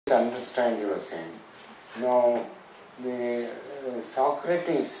understand you are saying. Now, the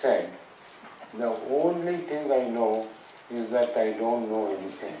Socrates said, the only thing I know is that I don't know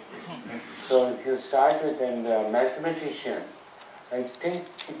anything. So if you start with a mathematician, I think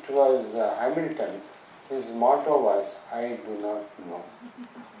it was Hamilton, his motto was, I do not know.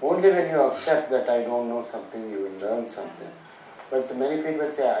 Only when you accept that I don't know something, you will learn something. But many people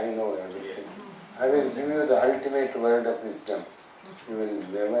say, I know everything. I will give you the ultimate word of wisdom. You will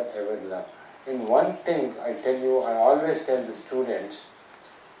never ever learn. In one thing, I tell you, I always tell the students,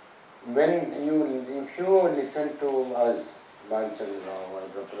 if you listen to us, Banchandra or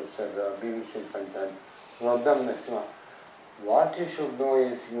Professor Vishveshwara, Rodham Nasima, what you should know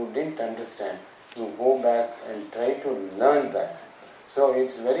is you didn't understand. You go back and try to learn that. So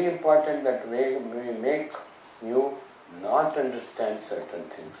it's very important that we make you not understand certain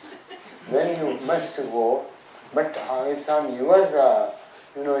things. Then you must go, but it's on your,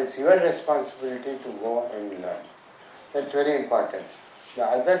 it's your responsibility to go and learn. That's very important. The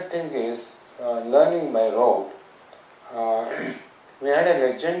other thing is learning by rote. We had a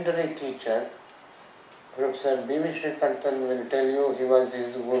legendary teacher, Professor Vishveshwara will tell you, he was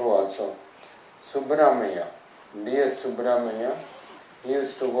his guru also. Subramaya, D.S. Subramaya, he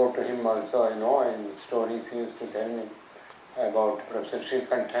used to go to him also, in stories he used to tell me about Professor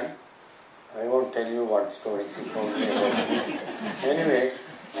Srikantan. I won't tell you what stories he told me about him. Anyway,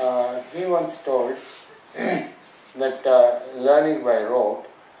 he once told that learning by rote,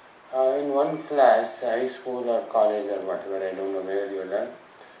 in one class, high school or college or whatever, I don't know where you learn.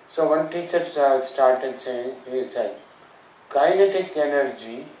 So one teacher started saying, he said, kinetic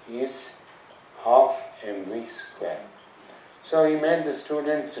energy is half mv square. So he made the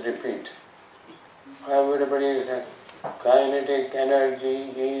students repeat. Everybody said, kinetic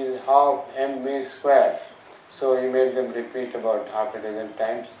energy is half mv square. So he made them repeat about half a dozen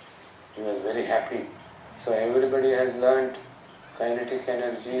times. He was very happy. So everybody has learned kinetic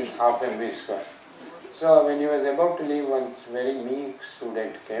energy is half mv square. So when he was about to leave, one very meek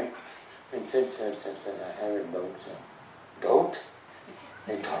student came and said, sir, I have a doubt, sir. Doubt?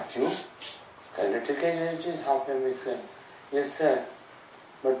 I taught you kinetic energy is half mv square. Yes, sir.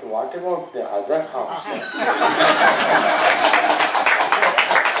 But what about the other half, sir?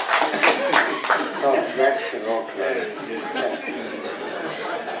 So that's rote learning.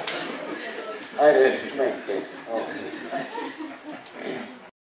 I rest my case. Okay.